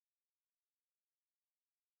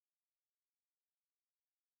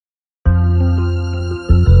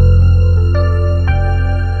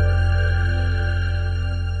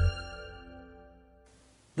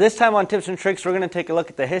This time on Tips and Tricks, we're going to take a look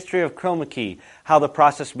at the history of chroma key, how the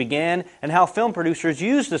process began, and how film producers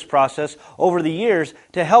used this process over the years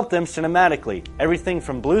to help them cinematically. Everything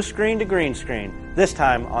from blue screen to green screen. This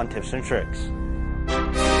time on Tips and Tricks.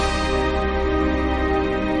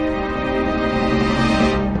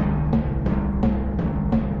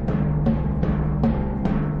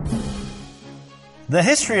 The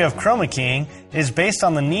history of chroma keying is based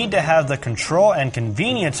on the need to have the control and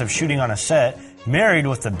convenience of shooting on a set married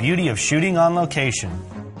with the beauty of shooting on location.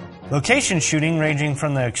 Location shooting ranging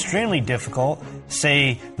from the extremely difficult,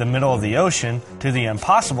 say the middle of the ocean, to the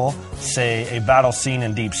impossible, say a battle scene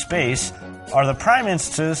in deep space, are the prime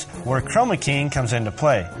instances where chroma keying comes into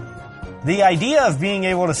play. The idea of being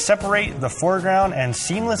able to separate the foreground and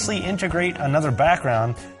seamlessly integrate another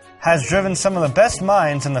background has driven some of the best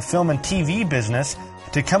minds in the film and TV business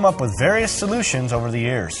to come up with various solutions over the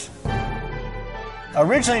years.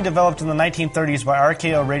 Originally developed in the 1930s by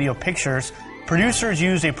RKO Radio Pictures, producers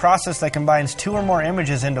used a process that combines two or more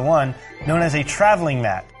images into one, known as a traveling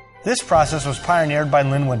matte. This process was pioneered by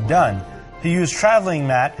Linwood Dunn, who used traveling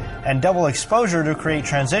matte and double exposure to create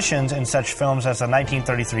transitions in such films as the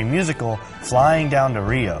 1933 musical Flying Down to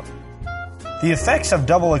Rio. The effects of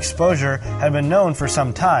double exposure had been known for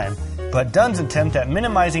some time, but Dunn's attempt at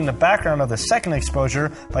minimizing the background of the second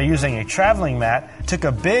exposure by using a traveling matte took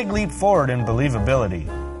a big leap forward in believability.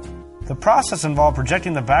 The process involved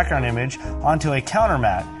projecting the background image onto a counter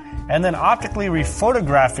matte and then optically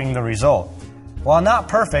rephotographing the result. While not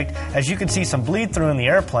perfect, as you can see some bleed through in the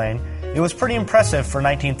airplane, it was pretty impressive for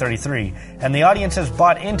 1933, and the audiences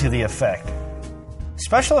bought into the effect.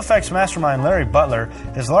 Special effects mastermind Larry Butler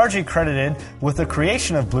is largely credited with the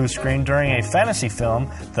creation of blue screen during a fantasy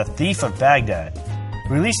film, The Thief of Baghdad.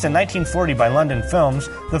 Released in 1940 by London Films,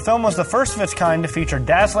 the film was the first of its kind to feature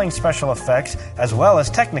dazzling special effects as well as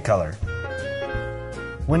Technicolor.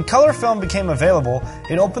 When color film became available,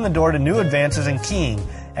 it opened the door to new advances in keying,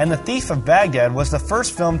 and The Thief of Baghdad was the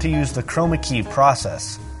first film to use the chroma key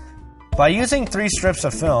process. By using 3 strips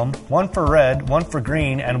of film, one for red, one for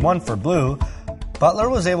green, and one for blue, Butler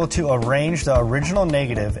was able to arrange the original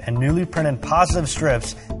negative and newly printed positive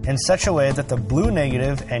strips in such a way that the blue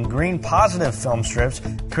negative and green positive film strips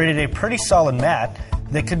created a pretty solid matte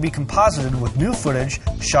that could be composited with new footage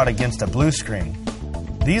shot against a blue screen.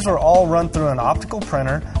 These were all run through an optical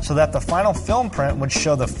printer so that the final film print would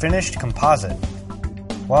show the finished composite.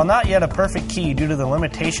 While not yet a perfect key due to the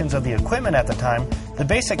limitations of the equipment at the time, the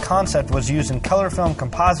basic concept was used in color film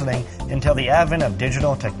compositing until the advent of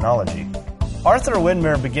digital technology. Arthur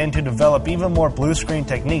Widmer began to develop even more blue screen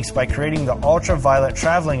techniques by creating the ultraviolet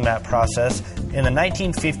traveling matte process in the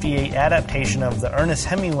 1958 adaptation of the Ernest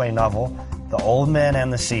Hemingway novel, The Old Man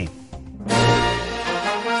and the Sea.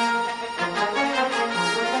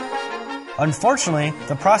 Unfortunately,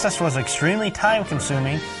 the process was extremely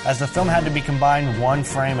time-consuming as the film had to be combined one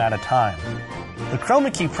frame at a time. The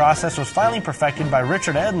chroma key process was finally perfected by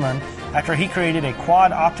Richard Edlund after he created a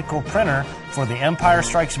quad optical printer for The Empire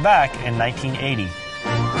Strikes Back in 1980.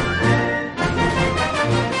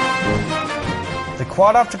 The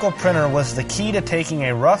quad optical printer was the key to taking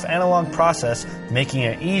a rough analog process, making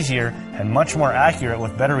it easier and much more accurate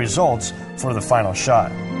with better results for the final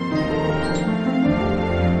shot.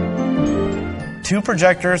 2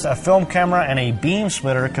 projectors, a film camera, and a beam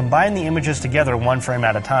splitter combined the images together one frame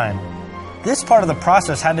at a time. This part of the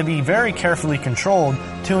process had to be very carefully controlled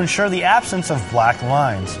to ensure the absence of black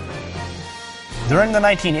lines. During the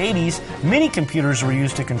 1980s, mini computers were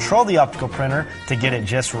used to control the optical printer to get it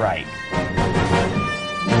just right.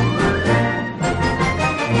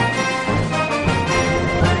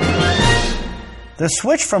 The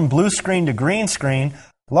switch from blue screen to green screen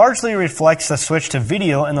largely reflects the switch to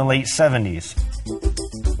video in the late 70s.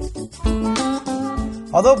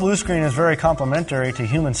 Although blue screen is very complementary to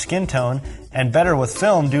human skin tone and better with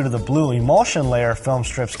film due to the blue emulsion layer film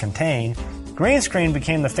strips contain, green screen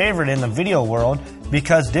became the favorite in the video world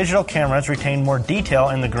because digital cameras retain more detail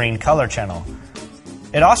in the green color channel.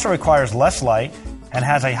 It also requires less light and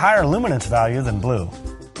has a higher luminance value than blue.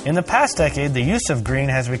 In the past decade, the use of green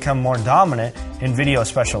has become more dominant in video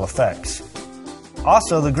special effects.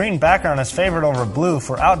 Also, the green background is favored over blue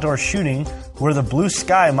for outdoor shooting where the blue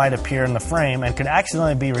sky might appear in the frame and could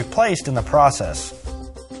accidentally be replaced in the process.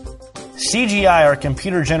 CGI, or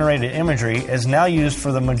computer-generated imagery, is now used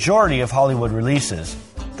for the majority of Hollywood releases.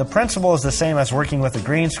 The principle is the same as working with a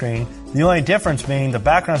green screen, the only difference being the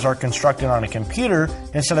backgrounds are constructed on a computer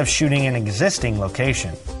instead of shooting an existing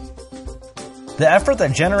location. The effort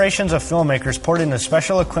that generations of filmmakers poured into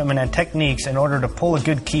special equipment and techniques in order to pull a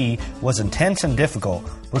good key was intense and difficult,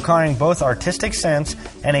 requiring both artistic sense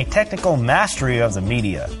and a technical mastery of the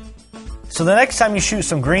media. So the next time you shoot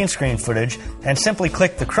some green screen footage and simply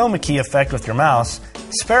click the chroma key effect with your mouse,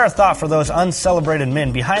 spare a thought for those uncelebrated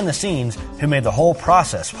men behind the scenes who made the whole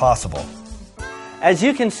process possible. As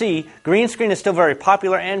you can see, green screen is still very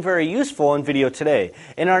popular and very useful in video today.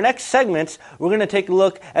 In our next segments, we're going to take a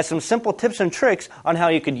look at some simple tips and tricks on how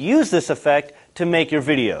you could use this effect to make your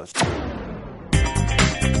videos.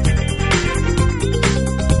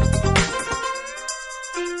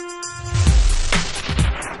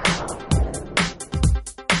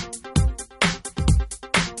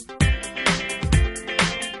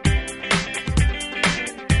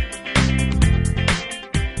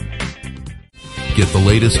 Get the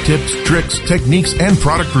latest tips, tricks, techniques, and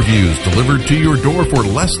product reviews delivered to your door for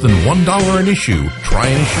less than $1 an issue. Try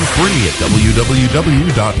an issue free at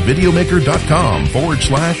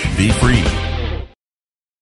www.videomaker.com/be free.